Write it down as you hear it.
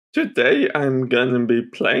Today I'm gonna be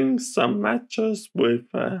playing some matches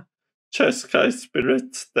with a Jeskai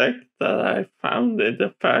Spirits deck that I found in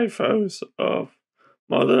the 5-0s of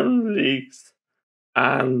modern leagues,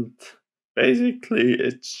 and basically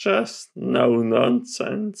it's just no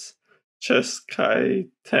nonsense Jeskai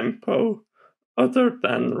tempo. Other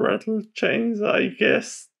than rattle chains, I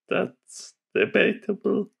guess that's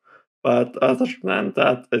debatable. But other than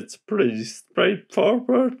that, it's pretty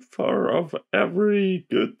straightforward for of every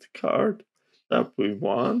good card that we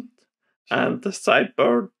want. And the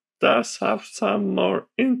sideboard does have some more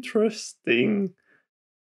interesting,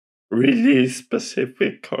 really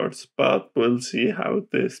specific cards, but we'll see how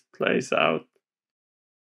this plays out.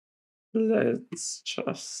 Let's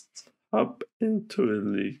just hop into the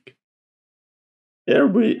league. Here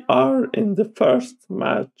we are in the first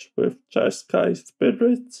match with Jeskai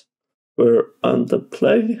Spirits. We're on the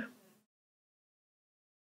play.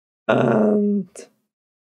 And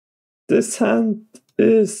this hand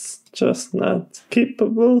is just not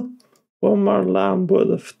keepable. One more lamb would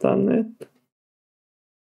have done it.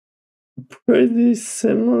 Pretty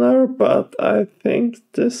similar, but I think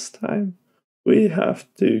this time we have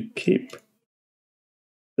to keep.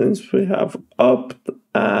 Since we have upped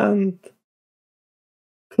and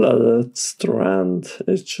flooded strand,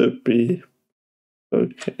 it should be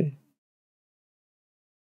okay.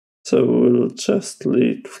 So we'll just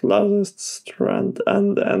lead flooded strand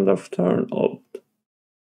and end of turn up.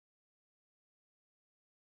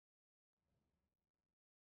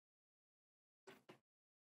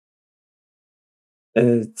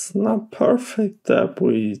 It's not perfect that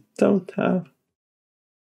we don't have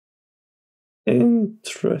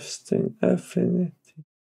interesting affinity.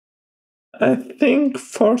 I think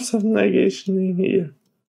force of negation in here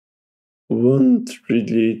won't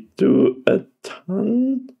really do a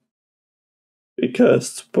ton,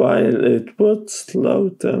 because while it would slow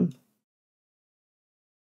them,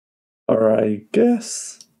 or I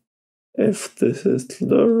guess if this is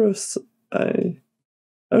Lurus,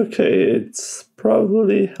 okay, it's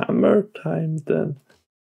probably hammer time then.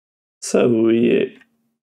 So we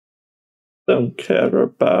don't care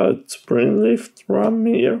about Springleaf Drum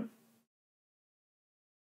here.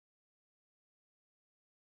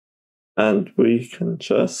 And we can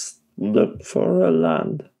just look for a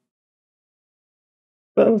land.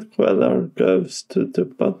 Bellqueller goes to the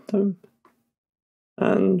bottom.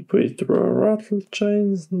 And we draw rattle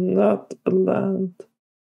chains, not a land.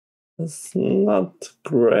 It's not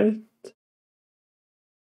great.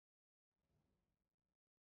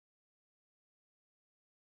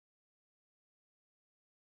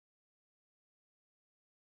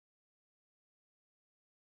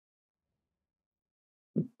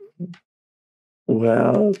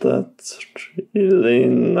 Well, that's really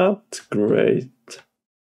not great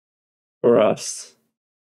for us,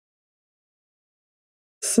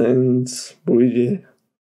 since we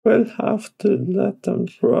will have to let them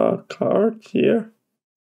draw a card here.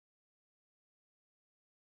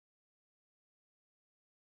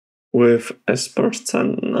 With Esper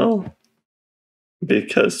Sentinel,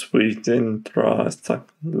 because we didn't draw a second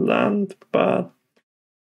land, but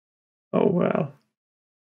oh well.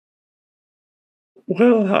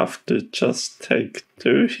 We'll have to just take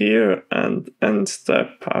 2 here and end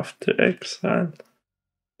step have to exile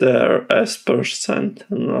their Esper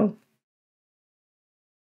Sentinel.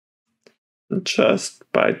 Just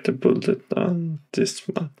bite the bullet on this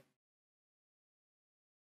one.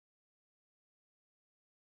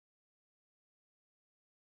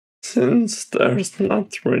 Since there's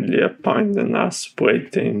not really a point in us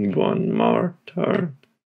waiting one more turn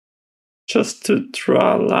just to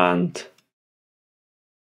draw land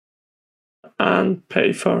and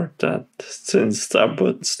pay for that, since that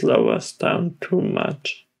would slow us down too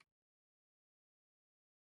much.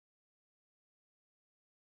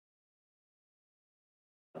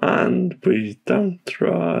 And we don't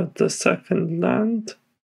draw the second land.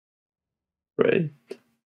 Great.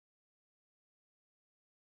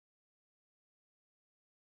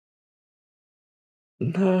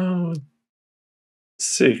 Now,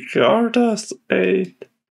 Sigarda's 8.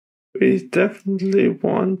 We definitely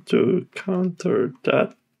want to counter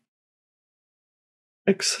that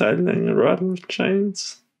exiling rattle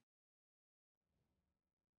chains.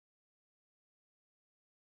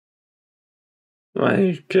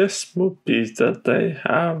 My guess would be that they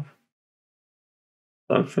have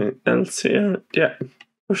something else here. Yeah,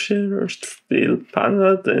 Pusher Steel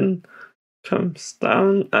Paladin comes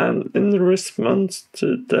down, and in response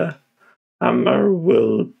to the hammer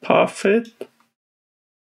will puff it.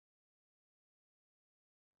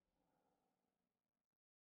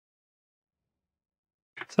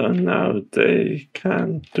 So now they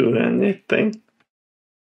can't do anything.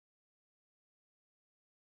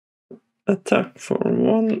 Attack for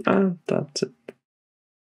 1 and that's it.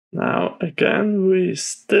 Now again we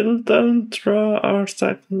still don't draw our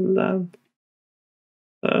second land.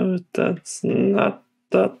 So that's not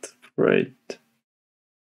that great.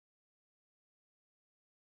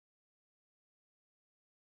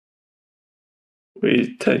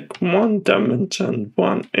 We take 1 damage and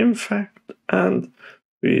 1 infect, and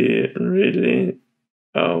we really,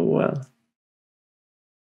 oh well.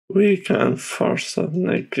 We can force a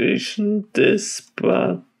negation this,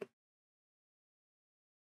 but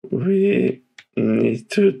we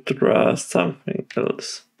need to draw something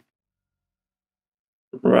else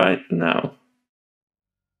right now,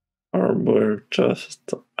 or we're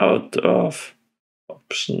just out of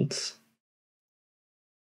options.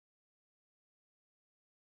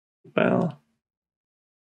 Well,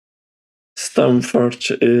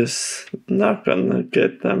 Stoneforge is not gonna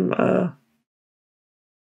get them a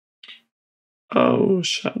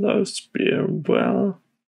Shadow Spear. Well,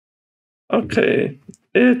 okay,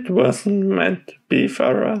 it wasn't meant to be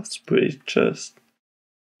for us. We just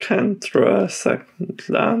can't draw a second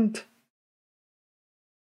land.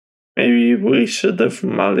 Maybe we should have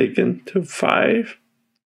mulliganed to 5.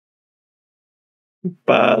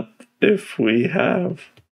 But if we have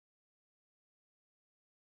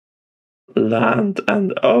land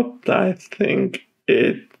and up, I think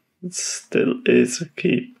it still is a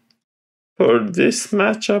keep. For this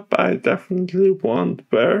matchup, I definitely want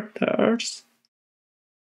Berthars.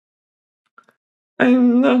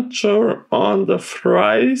 I'm not sure on the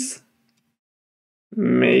fries.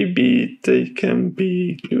 Maybe they can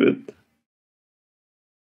be good.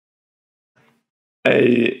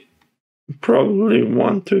 I probably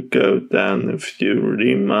want to go down a few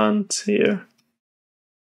remands here.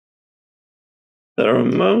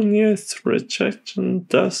 Ceremonious rejection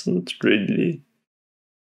doesn't really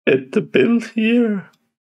fit the bill here.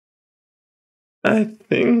 I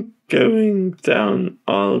think going down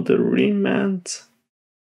all the remands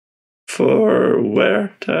for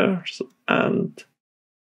Werther's and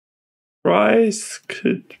Price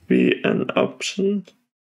could be an option,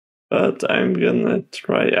 but I'm gonna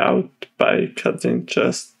try out by cutting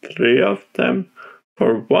just 3 of them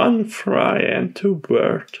for 1 Fry and 2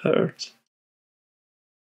 Werther's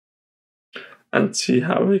and see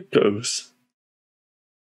how it goes.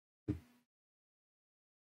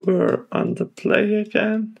 We're on the play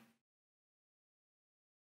again.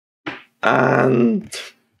 And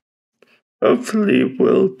hopefully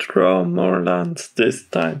we'll draw more lands this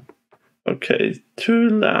time. Okay, 2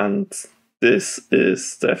 lands. This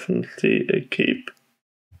is definitely a keep.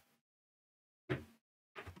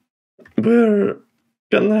 We're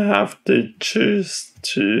gonna have to choose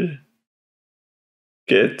to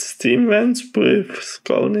get Steam Vents with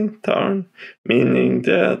Scalding Tarn, meaning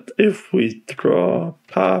that if we draw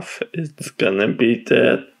Path, it's gonna be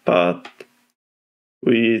dead, but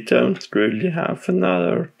we don't really have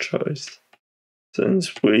another choice,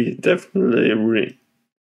 since we definitely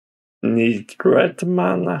need red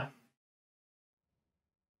mana.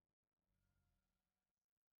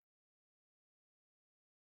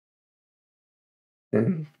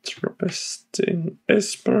 Interesting.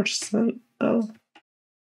 Esper Sentinel.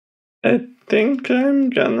 I think I'm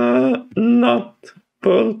gonna not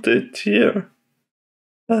build it here,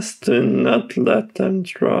 as to not let them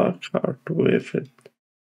draw a card with it.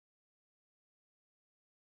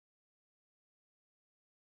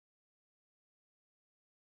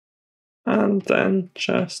 And then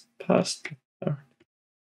just pass the turn.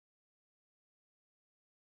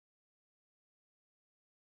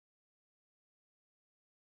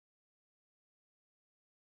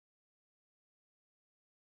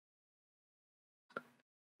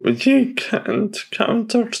 You can't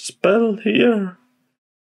counterspell here,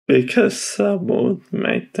 because that would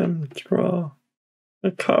make them draw a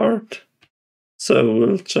card. So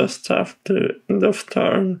we'll just have to, end of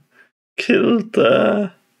turn, kill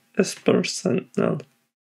the Esper Sentinel.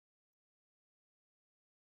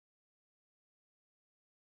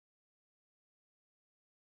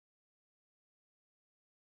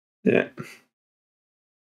 Yeah.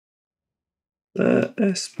 The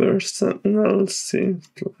Esper Sentinel seems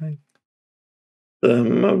like the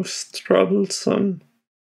most troublesome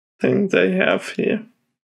thing they have here.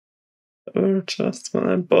 We're just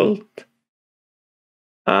gonna bolt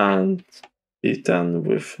and be done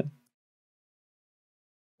with it.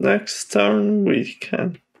 Next turn we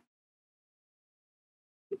can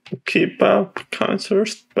keep up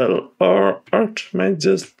Counterspell or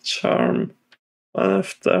Archmage's Charm, one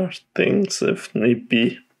of their things if need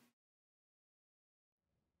be.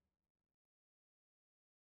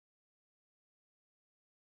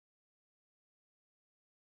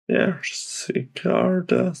 Jeskai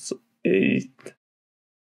does 8.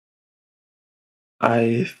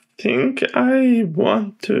 I think I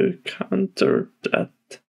want to counter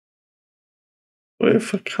that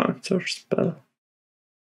with a counter spell.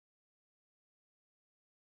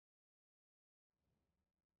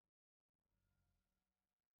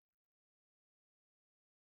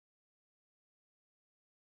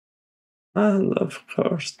 And of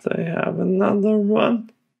course they have another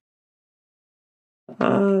one.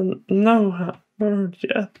 No hammer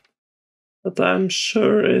yet, but I'm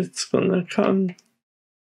sure it's gonna come.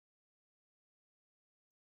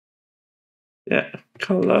 Yeah,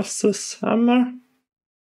 Colossus hammer.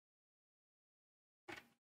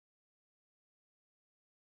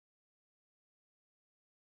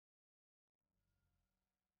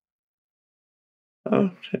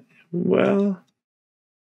 Okay, well,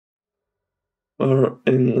 we're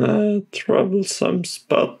in a troublesome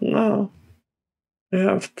spot now. We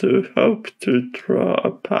have to hope to draw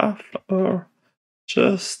a path or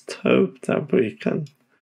just hope that we can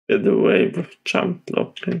get away with jump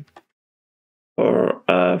blocking for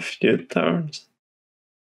a few turns.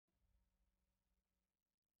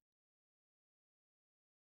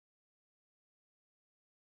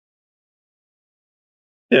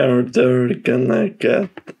 Yeah, they're gonna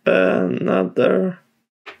get another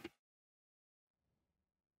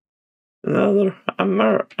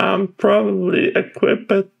hammer. I'm probably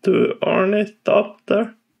equipped to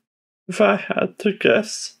Ornithopter, if I had to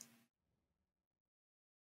guess.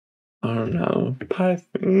 Or no,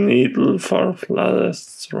 piping needle for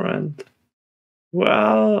flattest strand.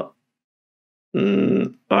 Well,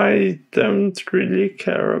 I don't really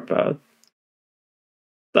care about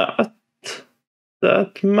that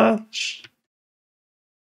much.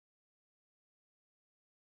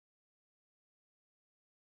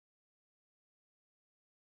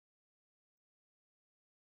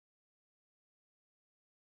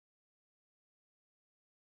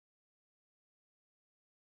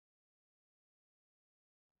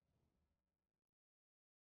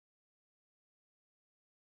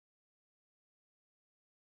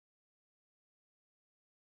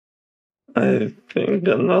 I think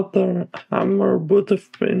another hammer would have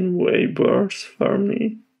been way worse for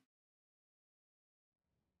me.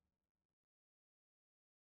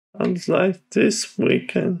 And like this, we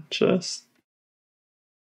can just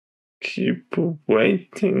keep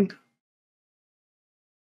waiting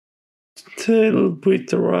till we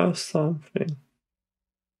draw something.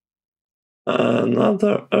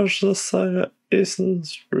 Another Ursa Saga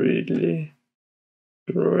isn't really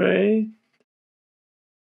great.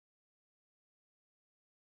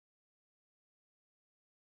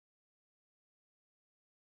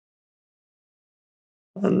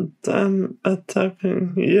 And I'm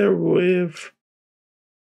attacking here with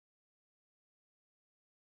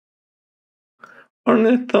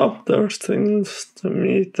Ornithopter seems to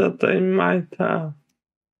me that they might have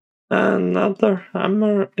another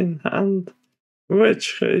hammer in hand, in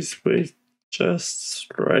which case we just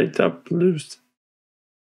straight up lose.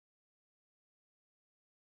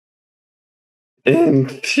 In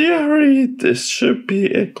theory, this should be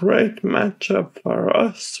a great matchup for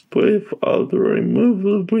us with all the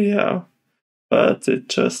removal we have, but it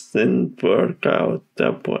just didn't work out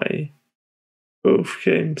that way. Both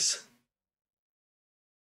games.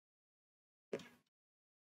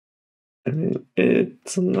 I mean,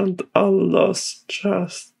 it's not all lost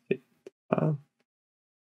just yet, but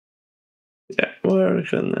yeah, we're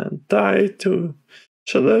gonna die to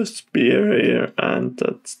Shadow Spear here, and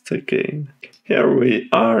that's the game. Here we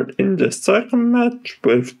are in the second match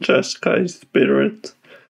with Jeskai Spirit,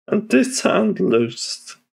 and this hand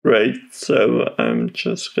looks great, so I'm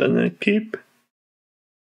just gonna keep.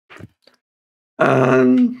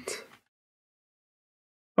 And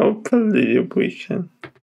hopefully we can.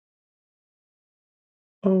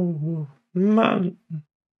 Oh man.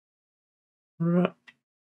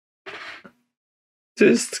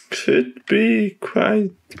 This could be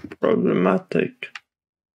quite problematic,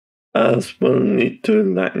 as we'll need to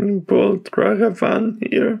lightning bolt Ragavan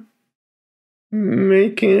here,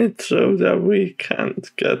 making it so that we can't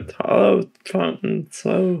get Hollow Fountain,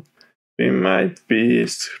 so we might be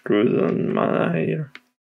screwed on mana here.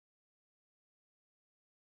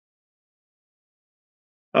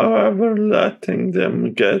 However, letting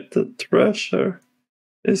them get the treasure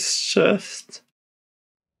is just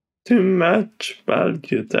too much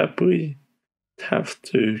value that we have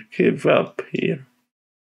to give up here.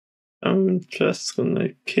 I'm just gonna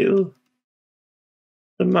kill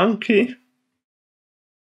the monkey.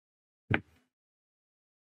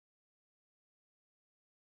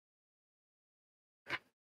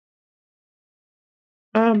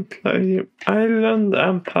 and play island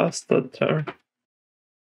and pass the turn.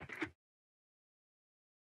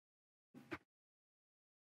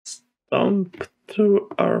 Stomp to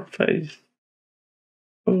our face.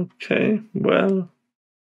 Okay, well.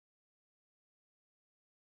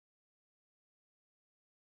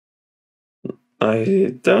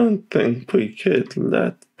 I don't think we could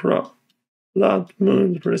let Blood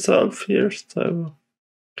Moon resolve here, so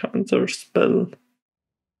counter spell.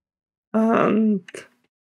 And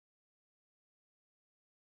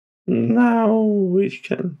now we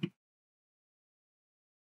can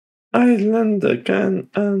island again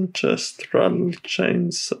and just rattle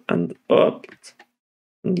chains and opt,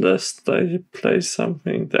 unless they play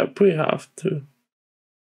something that we have to.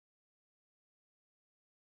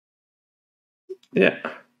 Yeah.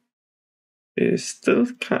 We still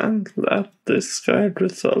can't let this guy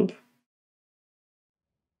resolve.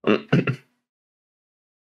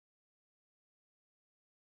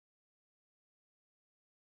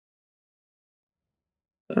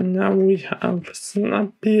 And now we have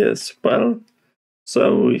Snappy as well,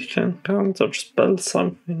 so we can counterspell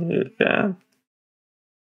something again.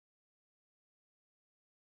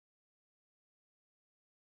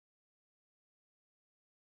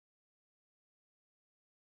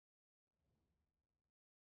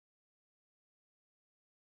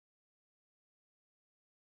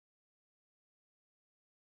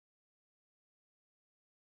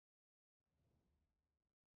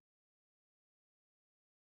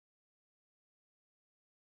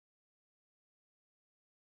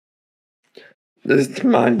 This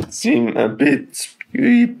might seem a bit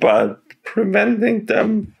screwy, but preventing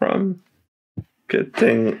them from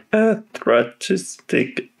getting a threat to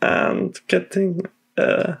stick and getting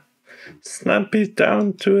a Snappy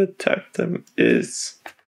down to attack them is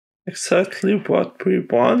exactly what we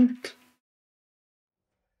want.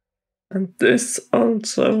 And this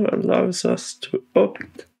also allows us to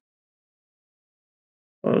opt.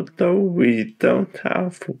 Although we don't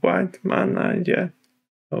have white mana yet.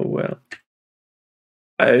 Oh well.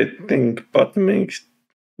 I think bottoming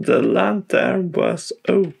the land there was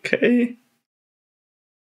okay,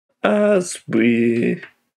 as we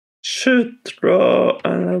should draw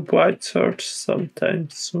a white sword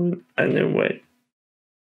sometime soon anyway.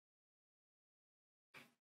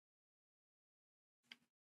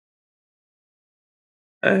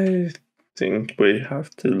 I think we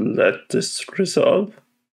have to let this resolve.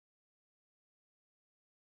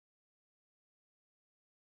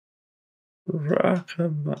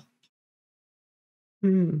 Rakama.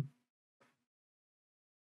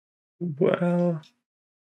 Well,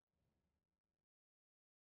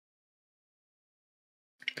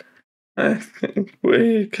 I think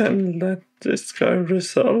we can let this guy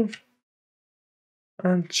resolve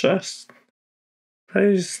and just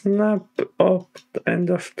play snap up the end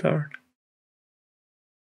of turn.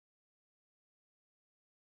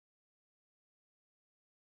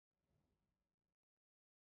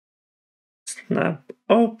 Snap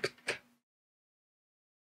up.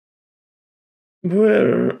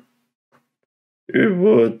 Where you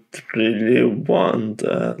would really want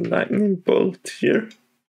a lightning bolt here.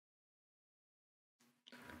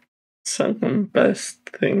 Second best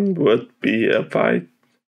thing would be a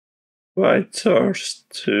white source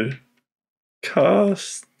to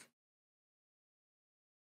cast.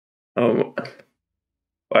 Oh,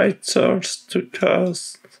 white source to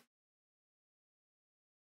cast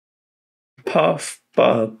Puff,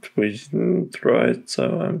 but we didn't draw it,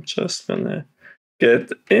 so I'm just gonna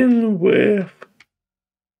get in with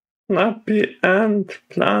Snappy and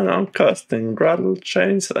plan on casting Rattle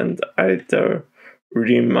Chains and either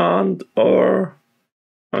Remand or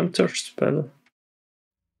Counterspell.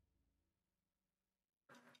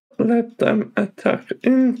 Let them attack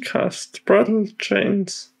in, cast Rattle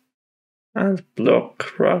Chains and block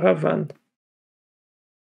Ragavan.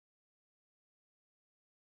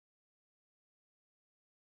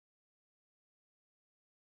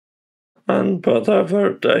 And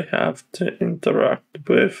whatever they have to interact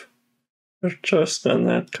with, we're just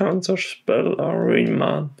gonna counterspell or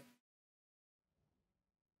remand,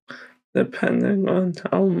 depending on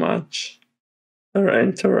how much their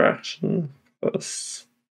interaction costs.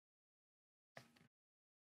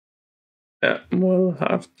 Yeah, we'll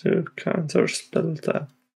have to counterspell that.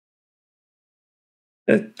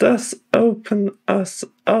 It does open us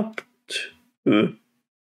up to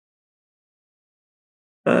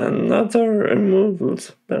another removal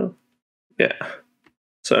spell. Yeah.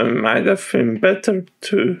 So it might have been better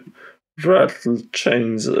to rattle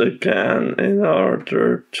chains again in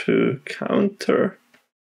order to counter.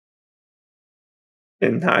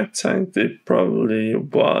 In hindsight, it probably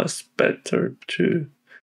was better to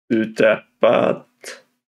do that, but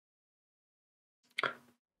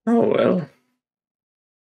oh well.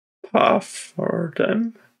 Path for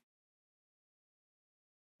them.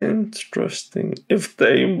 Interesting. If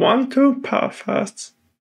they want to path us,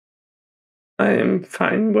 I am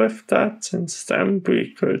fine with that, since then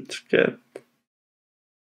we could get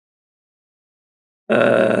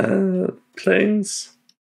planes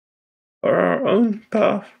for our own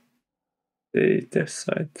path. They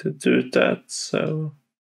decide to do that, so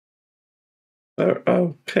we're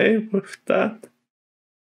okay with that.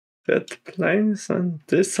 Get planes, and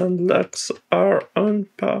this unlocks our own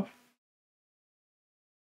path.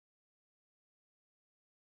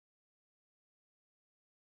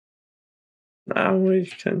 Now we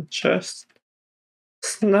can just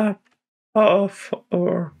snap off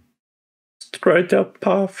or straight up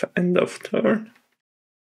path end of turn.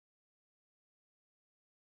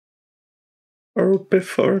 Or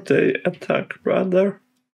before they attack, rather.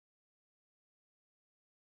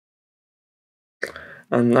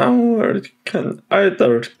 And now we can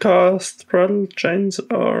either cast Rattle Chains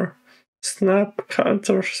or Snap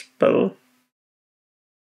Counter Spell.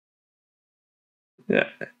 Yeah,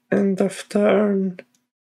 end of turn.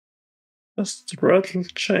 Just Rattle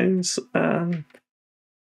Chains and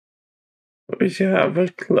we have a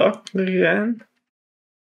clock again.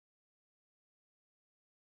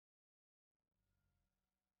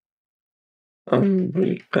 And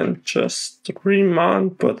we can just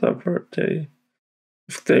remount whatever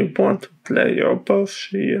if they want to play Obosh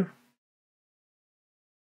here.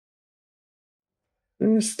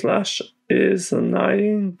 Slash is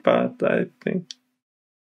annoying, but I think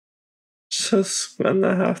just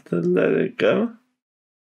gonna have to let it go.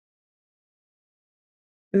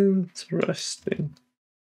 Interesting.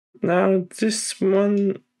 Now this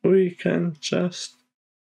one we can just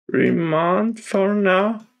remount for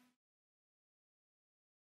now.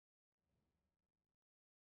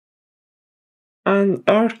 And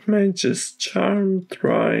Archmage's Charm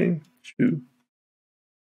trying to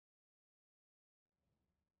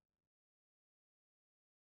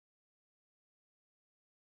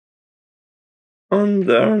on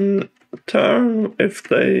their turn, if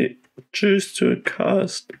they choose to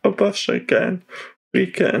cast Obosh again, we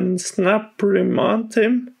can snap remount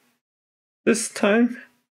him this time.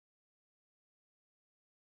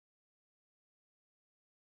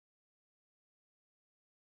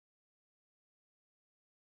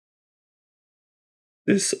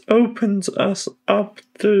 This opens us up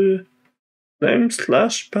to Flame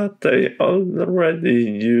Slash, but they already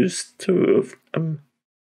used 2 of them.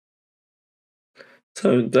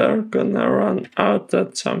 So they're gonna run out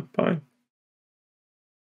at some point.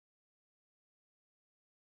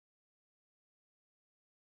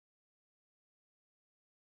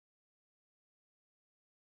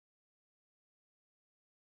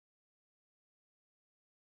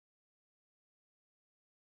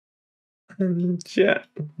 And yeah,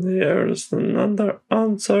 there's another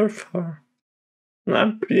answer for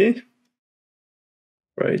Nappy.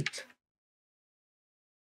 Right.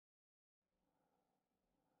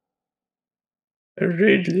 I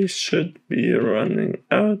really should be running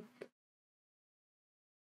out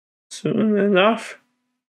soon enough.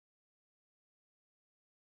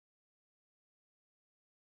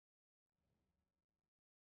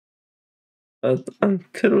 But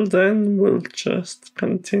until then, we'll just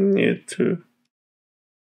continue to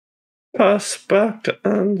pass back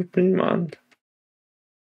and remand.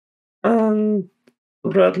 And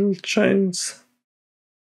Rattle Chains.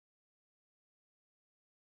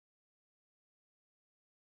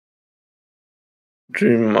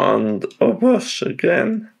 Remand Obosh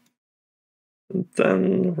again. And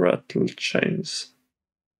then Rattle Chains.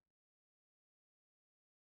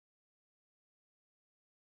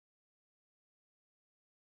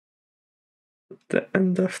 The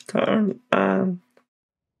end of turn and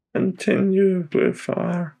continue with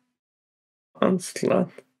our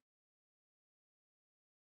onslaught.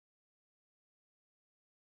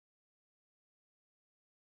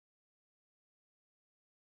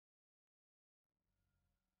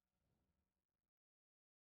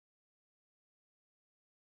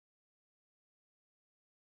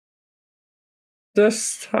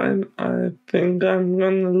 This time I think I'm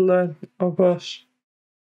gonna let Obosh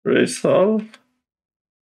resolve.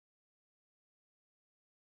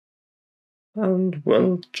 And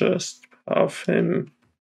we'll just have him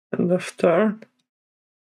end of turn.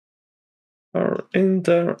 Or in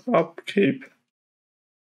their upkeep.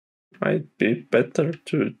 Might be better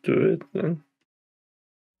to do it than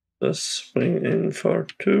just swing in for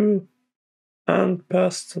 2 and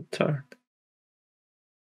pass the turn.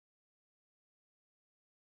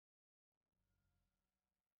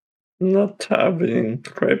 not having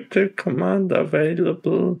cryptic command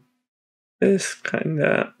available is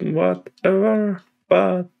kinda whatever,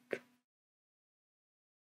 but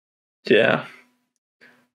yeah,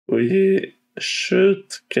 we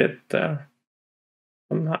should get there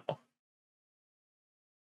somehow.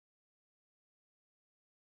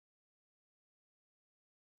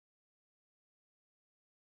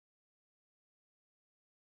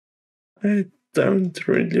 I don't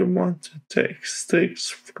really want to take sticks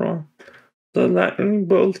from the lightning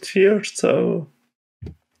bolt here, so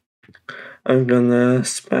I'm gonna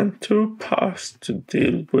spend 2 paths to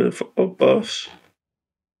deal with Obos.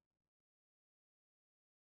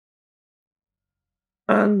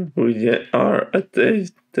 And we are a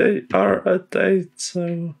date, they are a date,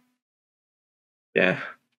 so yeah.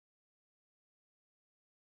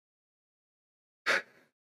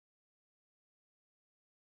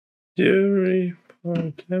 Fury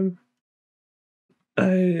for them.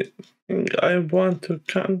 I think I want to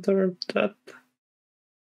counter that.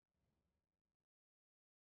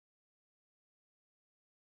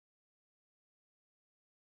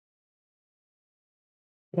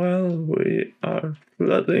 Well, we are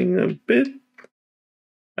flooding a bit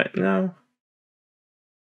right now.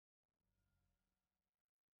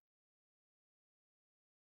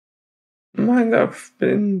 Might have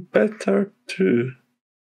been better to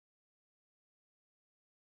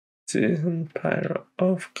season pyro,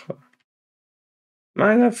 of course.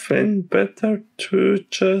 Might have been better to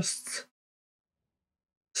just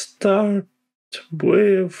start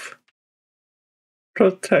with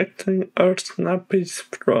protecting our snappies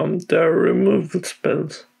from their removal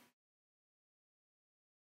spells.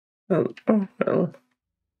 Well, oh well.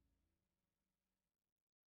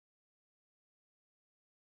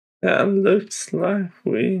 Yeah, looks like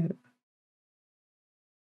we...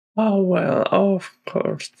 Oh well, of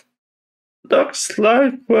course. Looks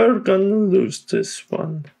like we're gonna lose this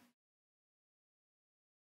one.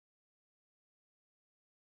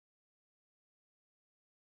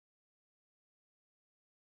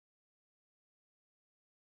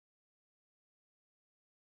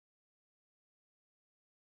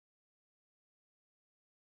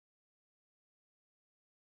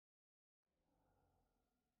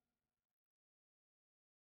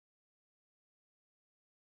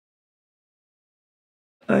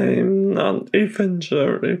 I'm not even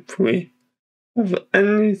sure if we have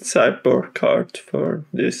any cyborg card for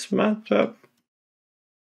this matchup.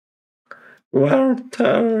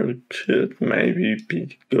 Werther could maybe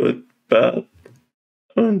be good, but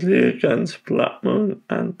only against Black Moon,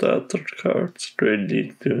 and the other cards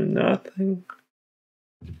really do nothing.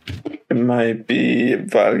 It might be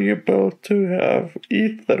valuable to have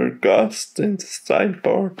either Ghost in the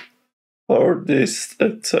sideboard for this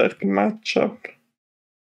exact matchup,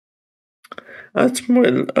 as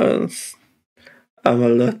well as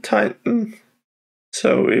Amalur Titan,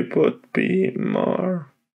 so it would be more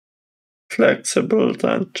flexible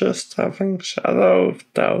than just having Shadow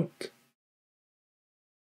of Doubt.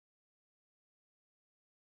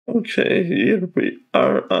 Okay, here we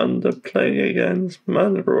are on the play against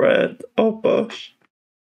Red Obos.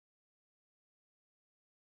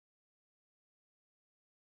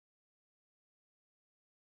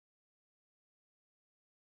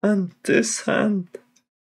 And this hand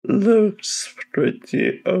looks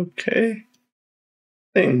pretty okay.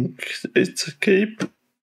 Think it's a keep.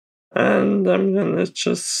 And I'm gonna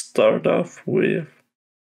just start off with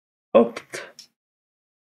Opt.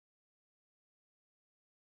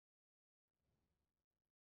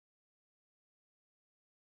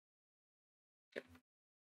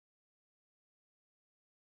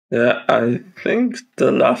 Yeah, I think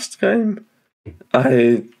the last game,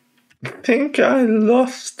 I think I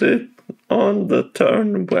lost it on the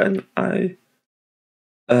turn when I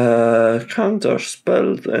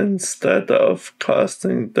counterspelled instead of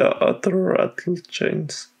casting the other rattle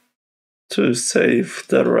chains to save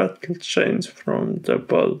the rattle chains from the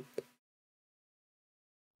bolt.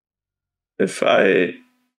 If I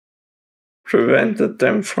prevented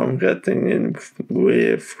them from getting in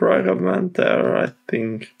with Ragavan there, I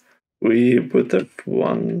think we would have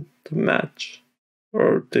won the match,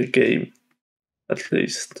 or the game at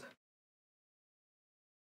least.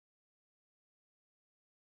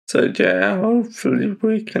 So yeah, hopefully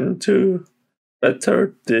we can do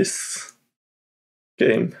better this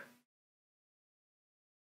game.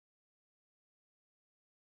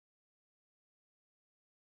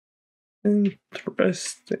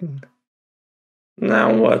 Interesting.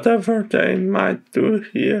 Now whatever they might do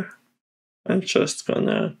here, I'm just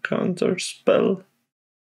gonna counterspell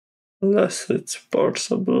unless it's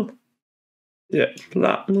forcible. Yeah,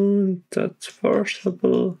 Black Moon, that's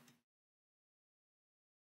forcible.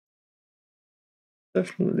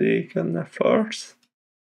 definitely gonna force.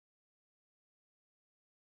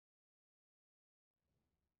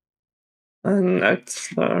 And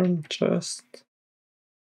next turn, just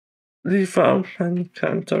leave out and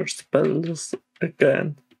counter spells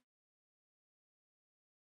again.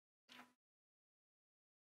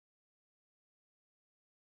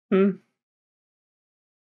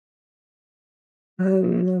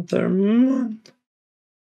 Another moon.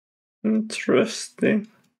 Interesting.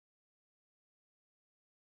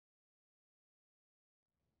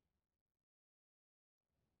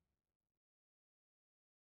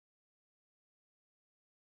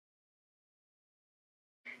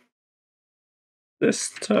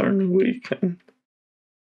 This turn we can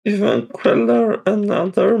even queller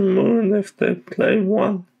another moon if they play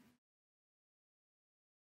one.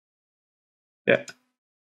 Yeah.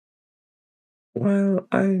 Well,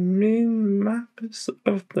 I mean maps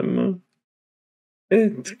of the moon.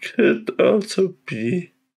 It could also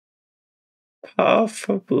be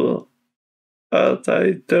possible, but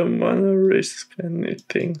I don't wanna risk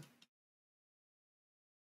anything.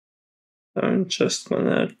 I'm just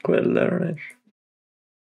gonna queller it.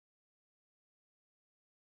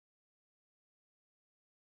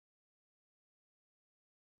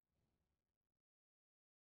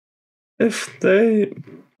 If they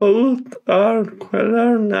both are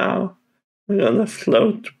queller now, I'm gonna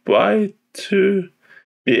float white to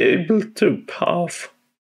be able to puff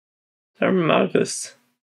their magus.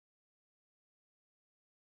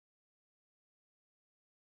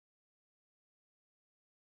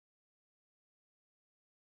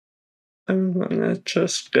 I'm gonna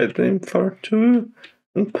just get in for 2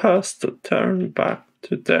 and pass the turn back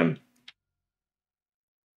to them.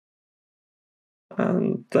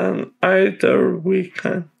 And then either we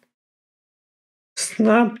can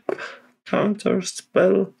snap, counter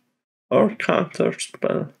spell, or counter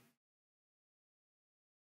spell.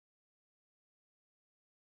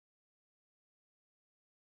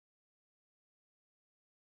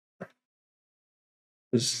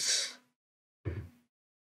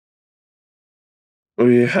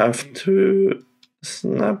 We have to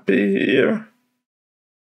snappy here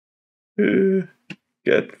to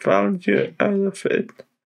get value out of it.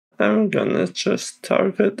 I'm gonna just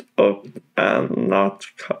target up and not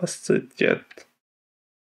cast it yet.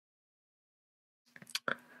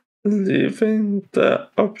 Leaving the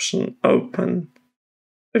option open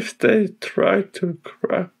if they try to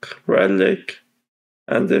crack relic,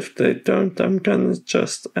 and if they don't, I'm gonna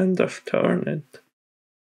just end of turn it.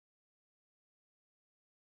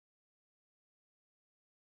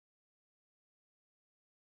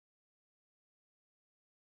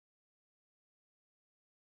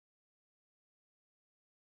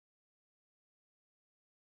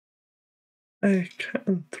 I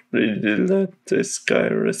can't really let this guy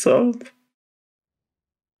resolve.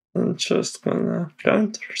 I'm just gonna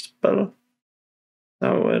counter spell.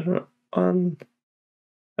 Now we're on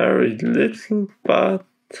very little, but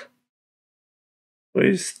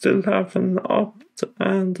we still have an opt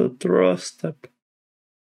and a draw step.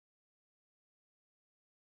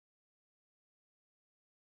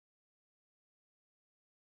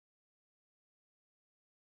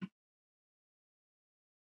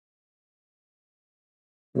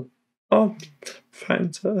 Opt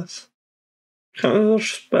finds us. Counter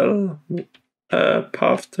spell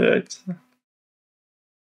path to exile.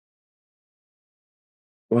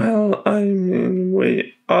 Well, I mean,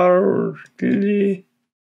 we are really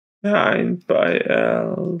behind by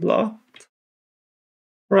a lot.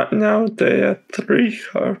 Right now they have 3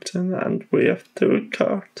 cards and we have 2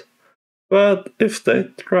 cards. But if they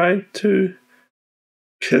try to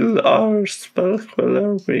kill our spell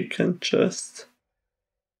queller, we can just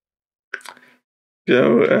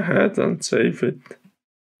go ahead and save it.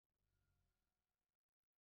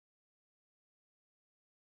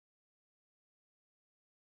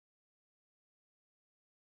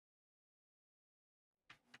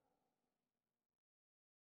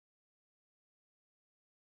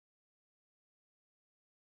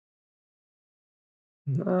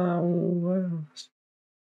 Now,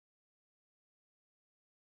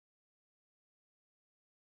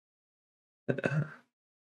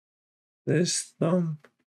 this dumb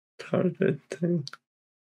targeting.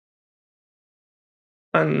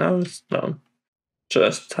 And now it's dumb.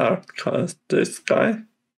 Just hardcast this guy.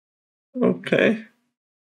 Okay.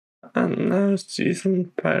 And now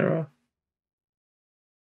season pyro.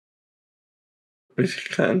 We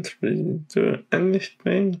can't really do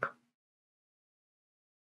anything.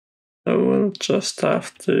 So we'll just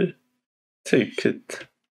have to take it.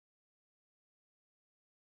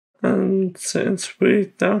 And since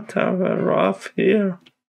we don't have a Wrath here,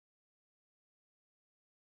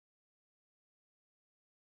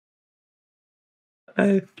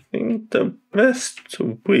 I think the best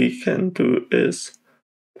we can do is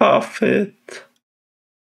buff it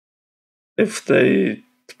if they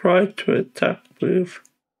try to attack with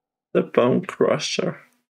the Bone Crusher,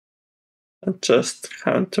 and just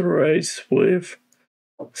counter race with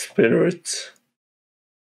spirits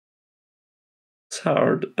as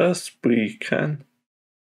hard as we can.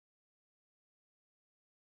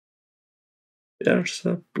 There's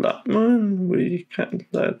a Blood Moon, we can't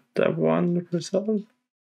let that one resolve.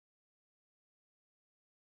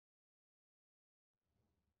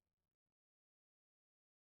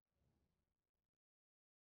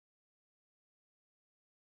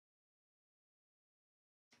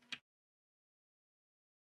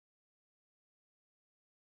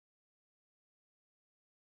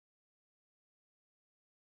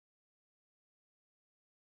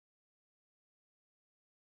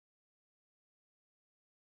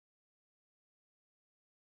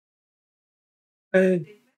 I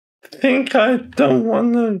think I don't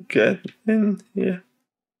wanna get in here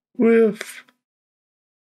with.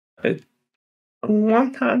 On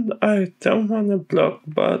one hand, I don't wanna block,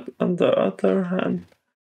 but on the other hand,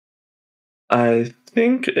 I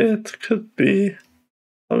think it could be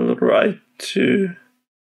alright to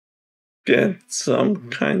get some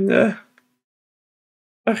kinda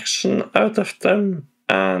action out of them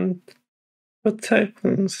and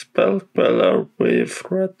protecting Spell Queller with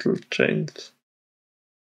Rattle Chains.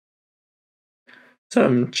 So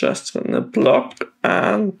I'm just gonna block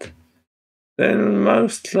and then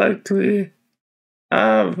most likely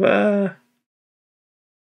have a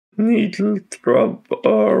needle drop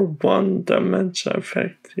or 1 damage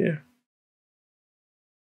effect here.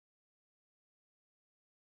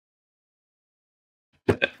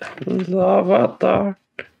 Lava Dark,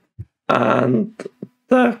 and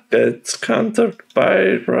that gets countered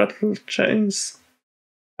by Rattle Chains.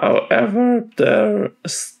 However, they're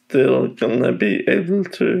still gonna be able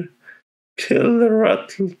to kill the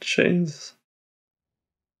Rattle Chains.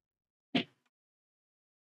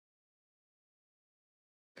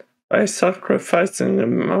 By sacrificing a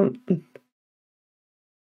mountain.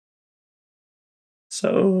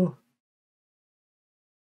 So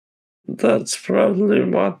that's probably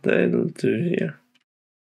what they'll do here.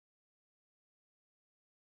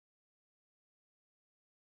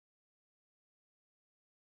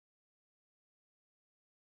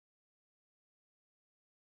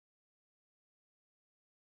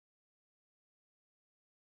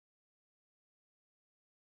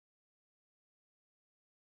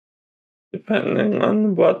 Depending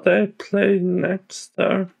on what they play next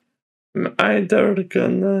turn, I'm either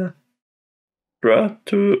gonna draw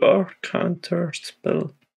 2 or counter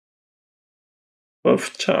spell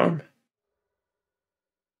with Charm.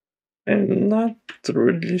 I'm not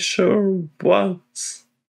really sure what's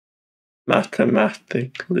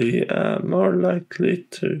mathematically more likely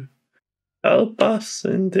to help us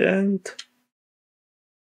in the end.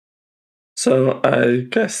 So I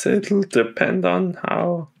guess it'll depend on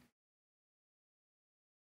how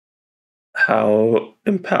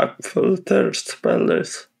impactful their spell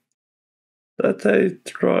is that they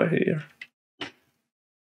draw here.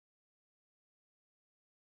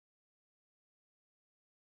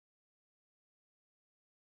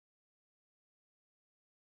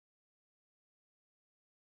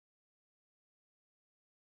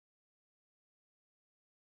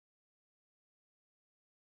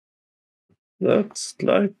 Looks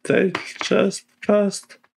like they just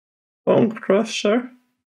cast Bone Crusher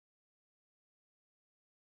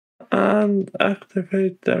and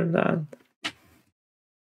activate their land.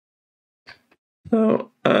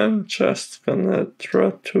 So I'm just gonna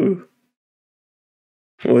draw 2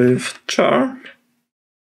 with Charm,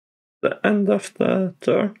 the end of the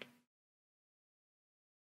turn.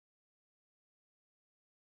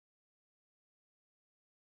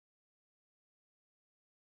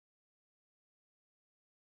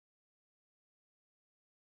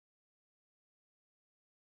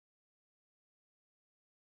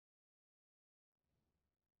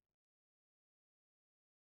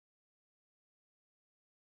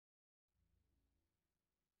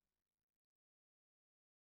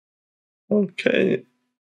 Okay.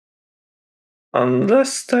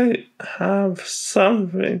 Unless they have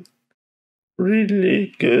something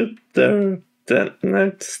really good there that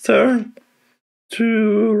next turn,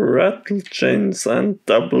 2 Rattle Chains and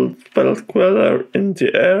double Spell Queller in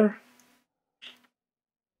the air.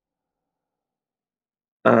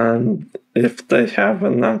 And if they have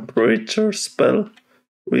an Uncreature spell,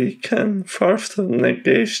 we can force a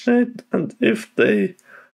negation it, and if they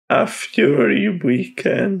have Fury, we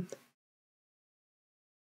can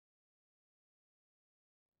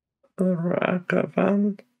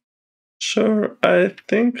Ragavan. Sure, I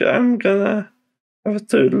think I'm gonna have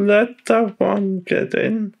to let that one get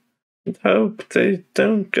in and hope they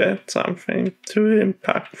don't get something too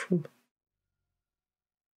impactful.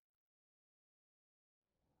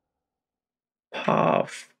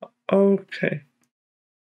 Half. Okay.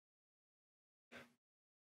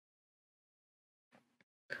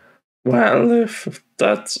 Well, if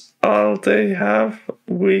that's all they have,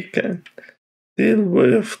 we can deal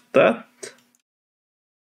with that.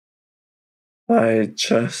 I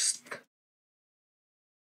just.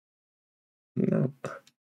 No.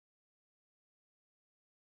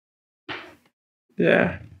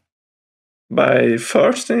 Yeah. By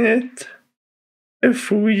forcing it,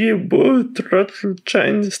 if we would rattle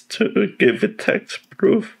chains to give it text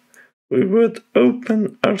proof, we would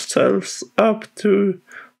open ourselves up to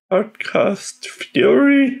hardcast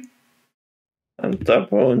fury, and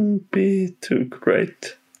that won't be too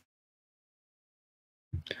great.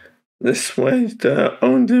 This way, the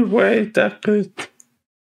only way that could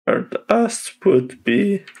hurt us would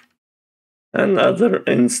be another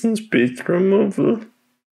instant speed removal,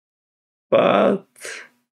 but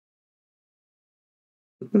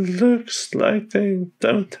looks like they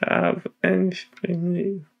don't have anything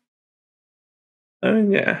new. Oh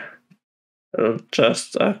yeah, I'll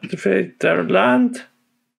just activate their land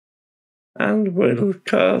and we'll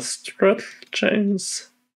cast Rattle Chains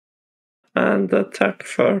and attack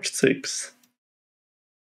for 6.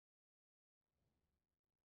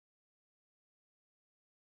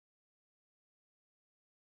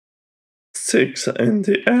 6 in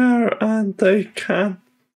the air and they can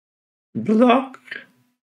block.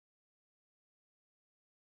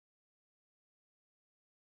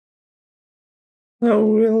 So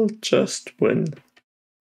we'll just win.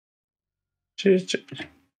 GG.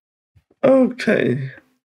 Okay.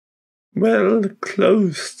 Well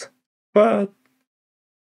closed. But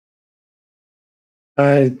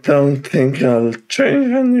I don't think I'll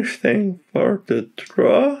change anything for the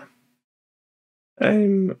draw.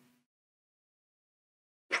 I'm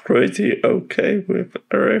pretty okay with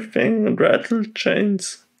everything. Rattle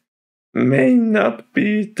chains may not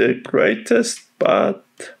be the greatest, but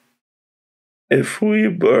if we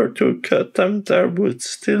were to cut them, there would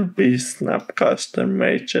still be Snapcaster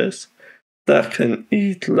mages that can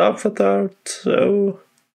eat lava dart, so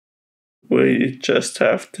we just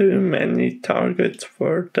have too many targets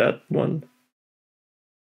for that one.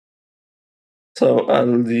 So I'll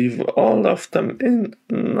leave all of them in,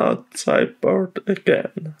 not sideboard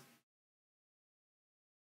again.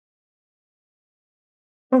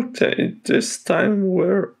 Okay, this time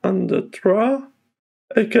we're on the draw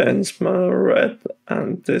against my red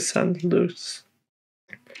and this hand loose.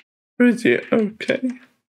 Pretty okay.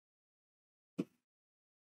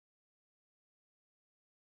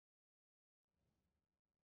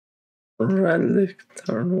 Relic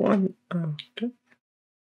turn 1, okay.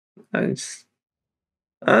 Nice.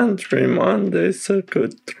 And Remand is a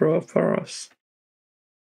good draw for us.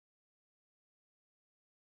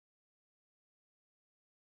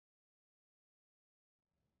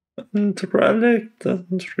 And Relic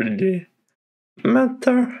doesn't really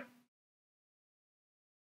matter.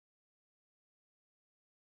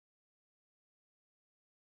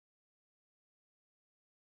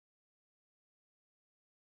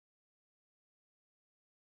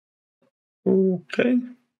 Okay.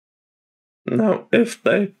 Now, if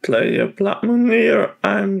they play a Black Moonier,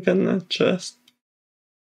 I'm gonna just.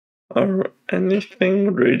 Or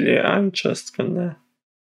anything really, I'm just gonna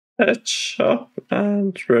head up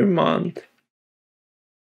and remand.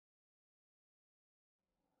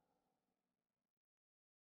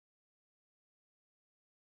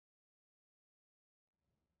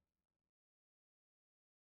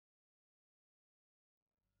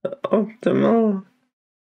 The optimal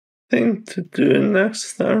thing to do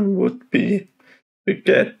next turn would be to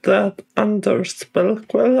get that under Spell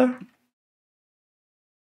Queller.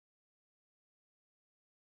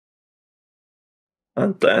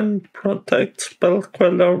 And then protect Spell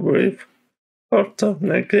Queller with Court of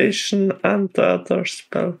Negation and the other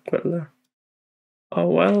Spell Queller. Oh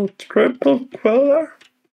well, Triple Queller?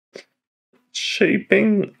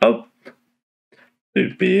 Shaping up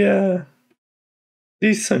to be a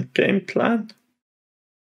decent game plan.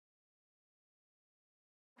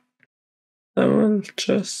 I will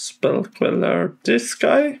just Spell Queller this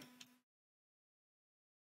guy.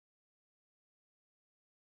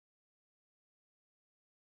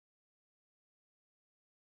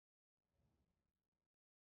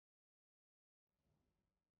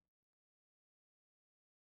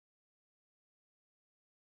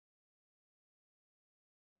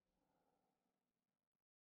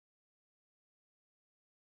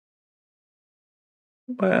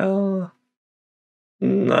 Well,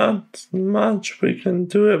 not much we can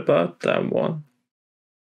do about that one.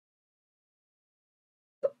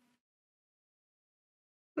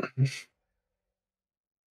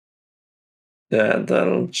 Yeah,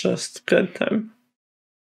 that'll just get them.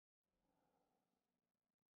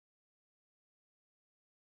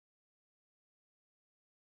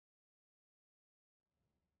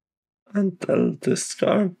 And they'll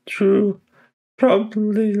discard 2,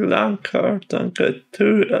 probably land card and get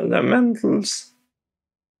 2 elementals.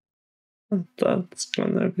 And that's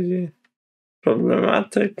gonna be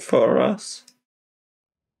problematic for us.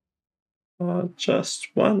 Or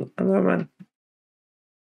just 1 element.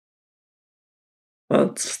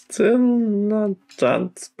 But still not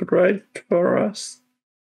that great for us.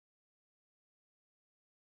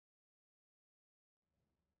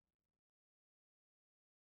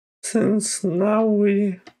 Since now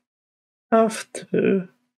we have to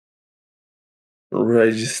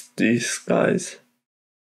raise these guys.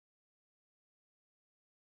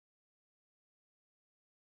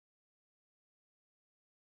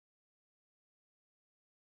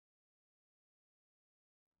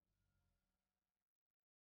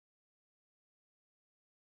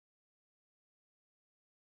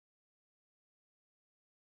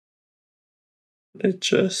 They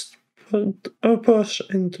just put a push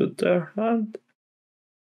into their hand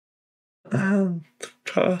and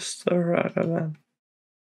cast a Ragavan.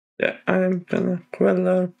 Yeah, I'm gonna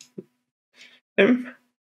Queller him.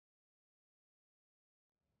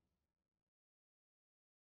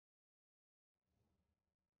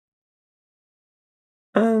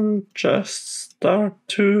 And just start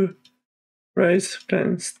to race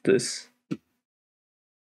against this.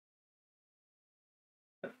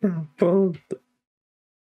 But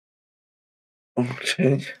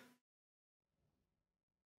okay.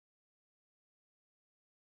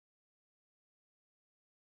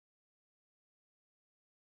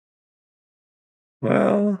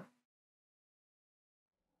 Well,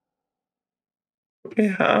 we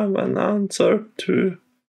have an answer to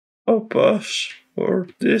Opash for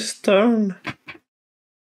this turn.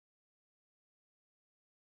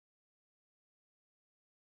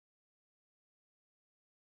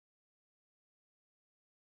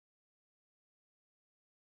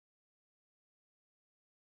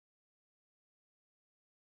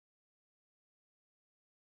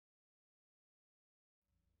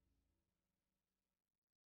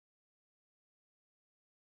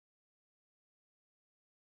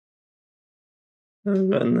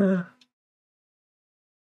 I'm gonna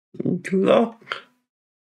block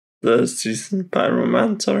the Season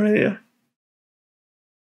Pyromancer here.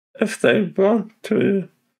 If they want to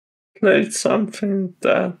play something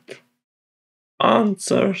that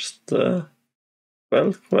answers the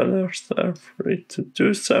Well Quellers, they're free to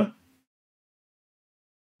do so.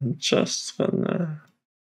 I'm just gonna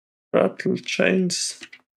rattle chains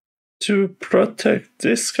to protect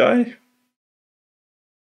this guy.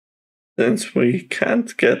 Since we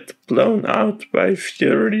can't get blown out by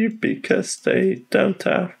Fury because they don't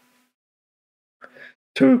have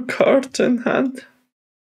 2 cards in hand,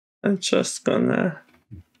 I'm just gonna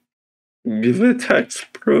give it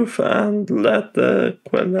hexproof and let the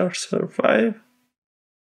Queller survive.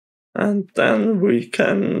 And then we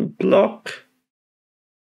can block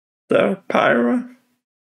their Pyro,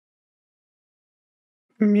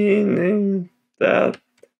 meaning that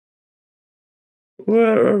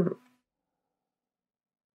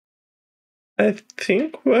I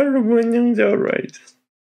think we're winning the race.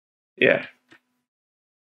 Yeah.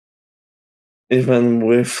 Even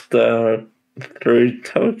with the 3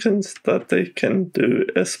 tokens that they can do,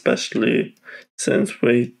 especially since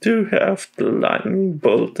we do have the lightning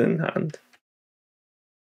bolt in hand.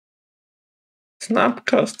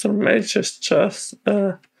 Snapcaster Mage is just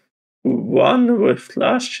 1 with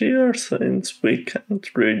flash here, since we can't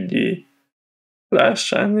really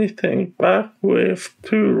flash anything back with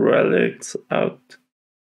 2 relics out.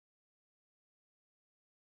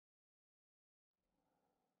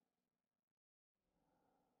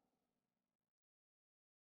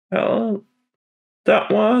 Well,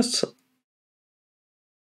 that was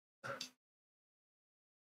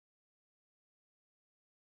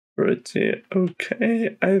pretty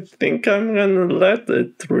okay. I think I'm gonna let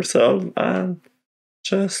it resolve and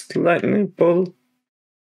just lightning bolt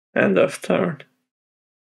end of turn.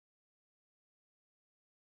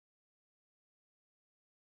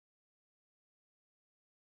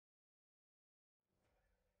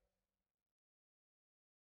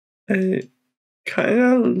 I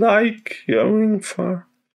kinda like going for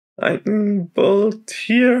lightning bolt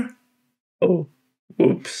here. Oh,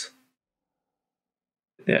 whoops.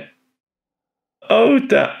 Yeah. Oh,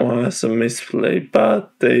 that was a misplay,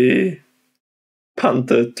 but they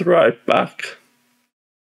punted right back.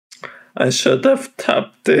 I should have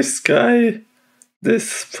tapped this guy,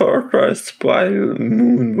 this fortress, while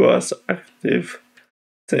Moon was active,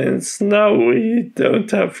 since now we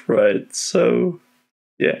don't have red, so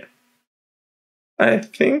yeah. I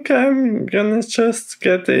think I'm gonna just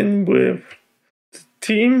get in with the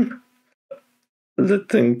team,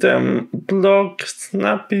 letting them block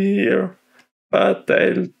Snappy here, but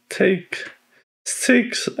they'll take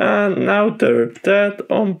 6 and now they're dead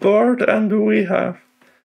on board and we have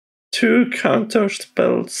 2 counter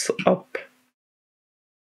spells up.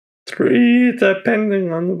 3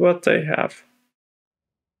 depending on what they have.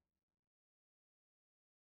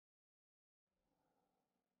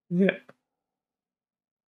 Yeah.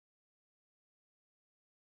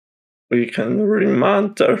 We can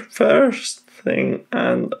remount their first thing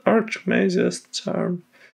and Archmage's Charm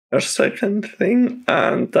their second thing,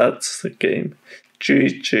 and that's the game.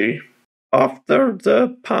 GG. After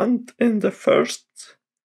the punt in the first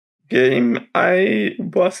game, I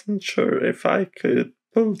wasn't sure if I could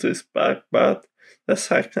pull this back, but the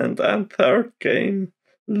second and third game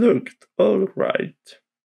looked alright.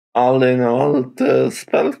 All in all, the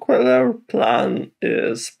Spell Queller plan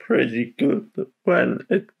is pretty good when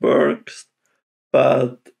it works,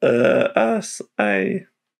 but as I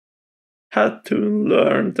had to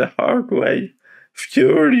learn the hard way,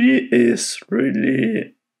 Fury is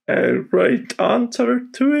really a great answer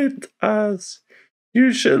to it, as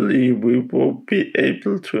usually we will be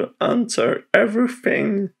able to answer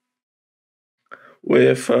everything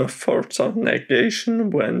with a force of negation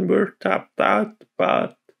when we're tapped out,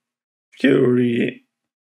 but Fury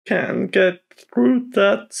can get through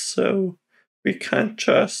that, so we can't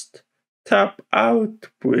just tap out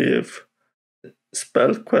with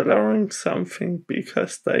spell quelling something,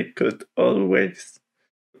 because they could always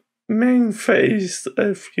main phase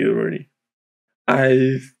a Fury.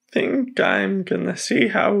 I think I'm gonna see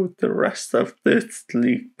how the rest of this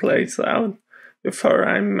league plays out before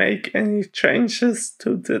I make any changes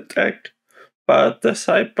to the deck, but the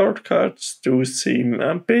sideboard cards do seem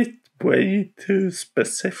a bit way too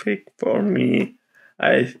specific for me.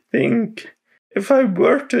 I think if I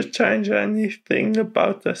were to change anything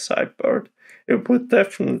about the sideboard, it would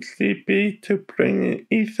definitely be to bring in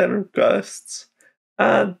Ether Gusts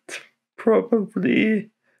and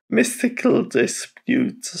probably Mystical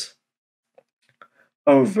Disputes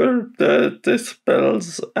over the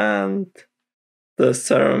Dispels and the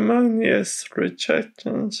Ceremonious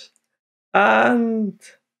Rejections, and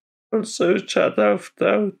also Shadow of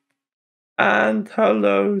Doubt and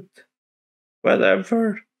Hallowed,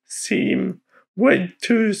 whatever seem way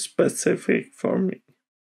too specific for me.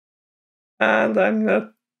 And I'm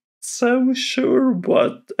not so sure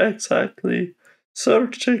what exactly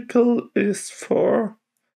Surgical is for.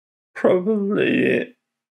 Probably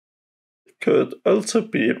could also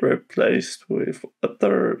be replaced with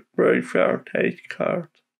other graveyard hate card.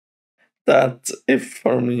 That's it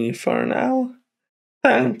for me for now.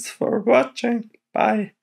 Thanks for watching. Bye.